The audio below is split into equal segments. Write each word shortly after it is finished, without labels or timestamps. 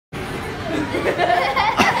Here,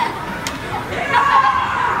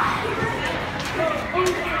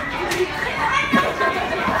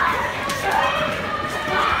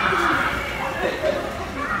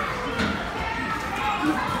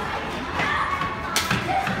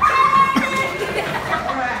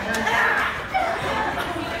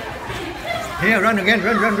 run again,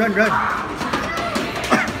 run.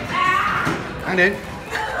 Andin,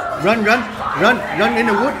 run in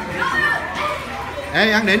the wood.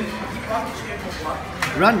 Hey, Andin,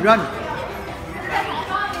 run.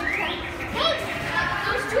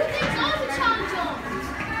 Those two things on the challenge zone.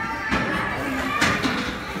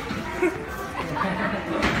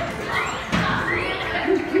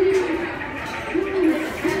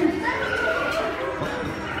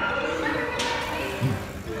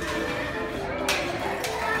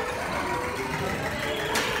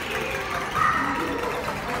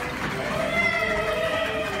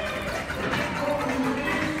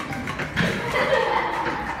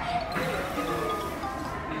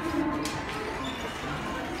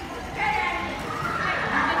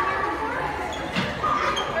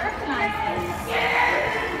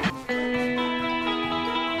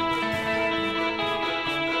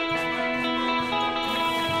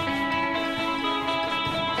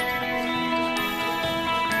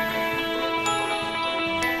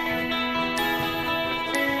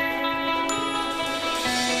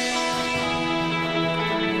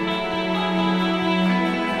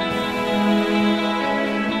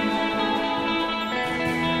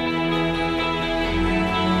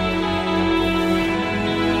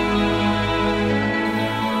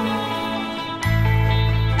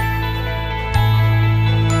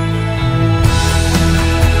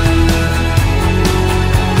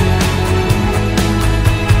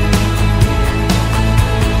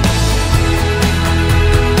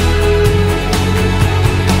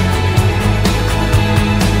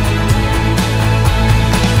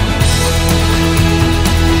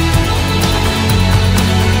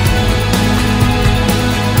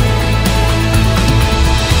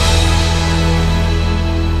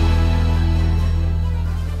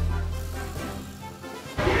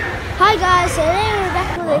 Hi guys, today we're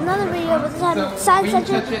back with another video with Science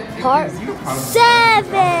Center Part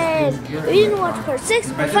 7. If you didn't watch Part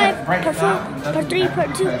 6, Part 5, Part 4, Part 3,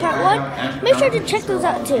 Part 2, Part 1, make sure to check those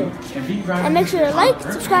out too. And make sure to like,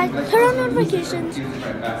 subscribe, turn on notifications,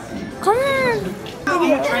 comment on the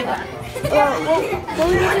video. What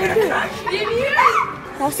are you going to do?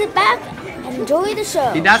 Now sit back and enjoy the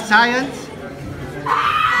show. Is that science?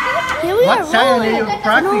 Here we What are science rolling are you for no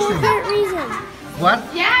practicing? apparent reason. What?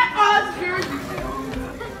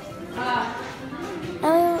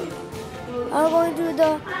 I'm going to the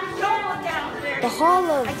Hall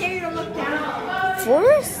of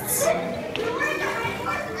Forests.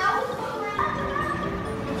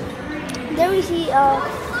 There we see a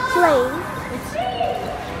plane.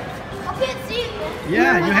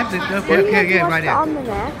 Yeah, you have to go Then we have to again watch right the there.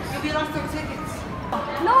 almanac. You lost some tickets.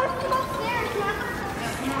 No, it's still upstairs.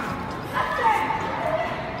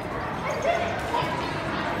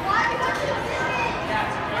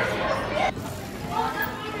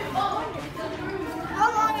 How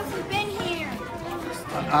long have we been here?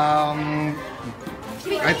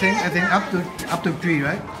 I think up to 3,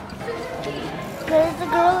 right? There's the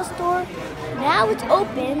gorilla store. Now it's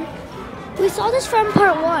open. We saw this from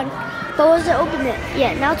Part 1, but wasn't open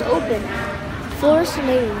yet. Now it's open. Forest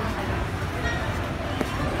Lane.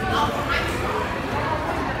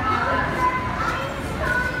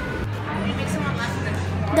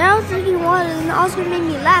 Then I was drinking water and Oscar made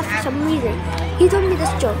me laugh for some reason. He told me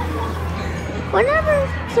this joke. Whenever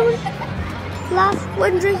someone laughs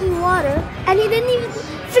when drinking water, and he didn't even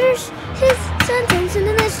finish his sentence, and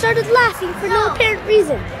then I started laughing for no apparent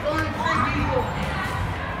reason.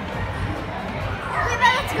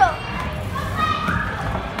 Let's go.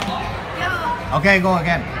 Okay, go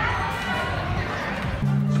again.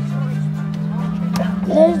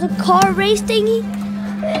 There's the car race thingy,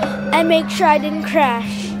 and make sure I didn't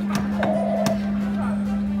crash.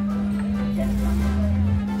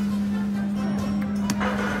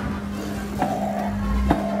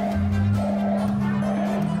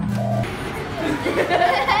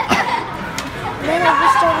 Then I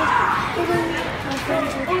just started hitting my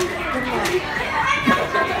friends with the net.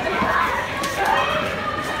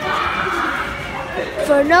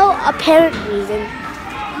 For no apparent reason.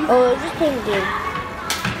 Oh, just playing a game.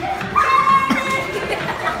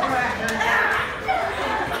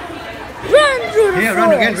 Run through the Here, forest.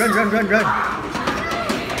 run again, run.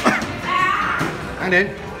 Andin,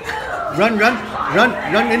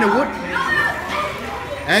 run in the wood.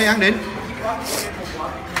 Hey, Andin,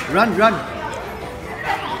 run.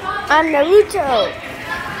 I'm Naruto.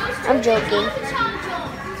 I'm joking.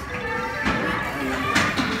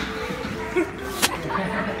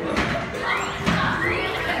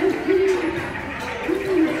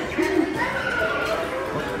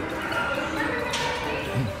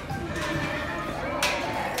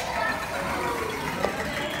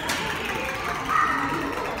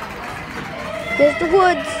 There's the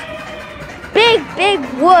woods. Big, big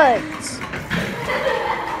woods.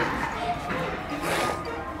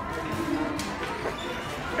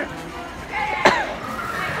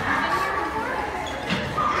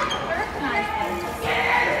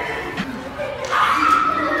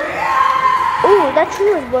 Ooh, that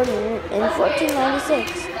tree was born in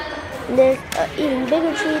 1496. And there's an even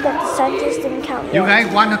bigger tree that the scientists didn't count yet. You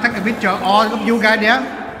guys want to take a picture? All of you guys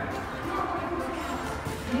there?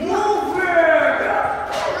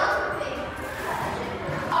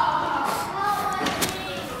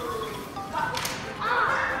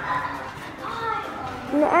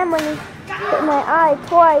 And I'm going to hit my eye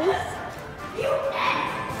twice.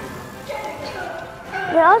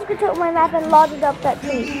 Then I was going to take my map and loaded up that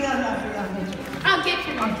tree. I'll get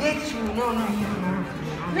you. I'll get you. No.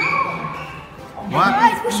 What?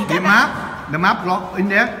 Guys, we should The get map? The map locked in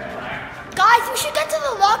there? Guys, we should get to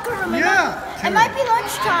the locker room. Yeah. It might be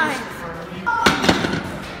lunchtime.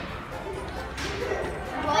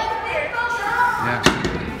 Yeah.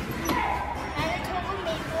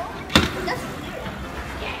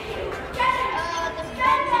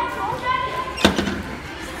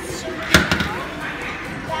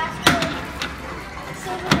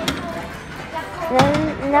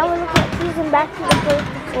 And now we're looking at trees back to the first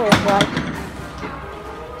floor, right?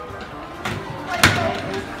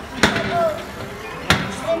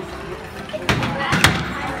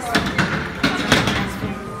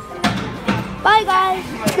 Bye guys!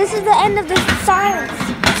 This is the end of the science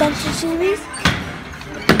essential series.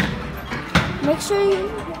 Make sure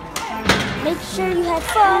you had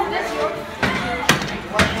fun.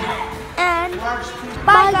 And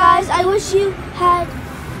bye guys, I wish you had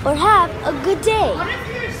or have a good day.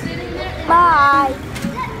 Bye.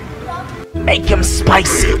 Make him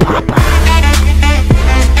spicy, Papa.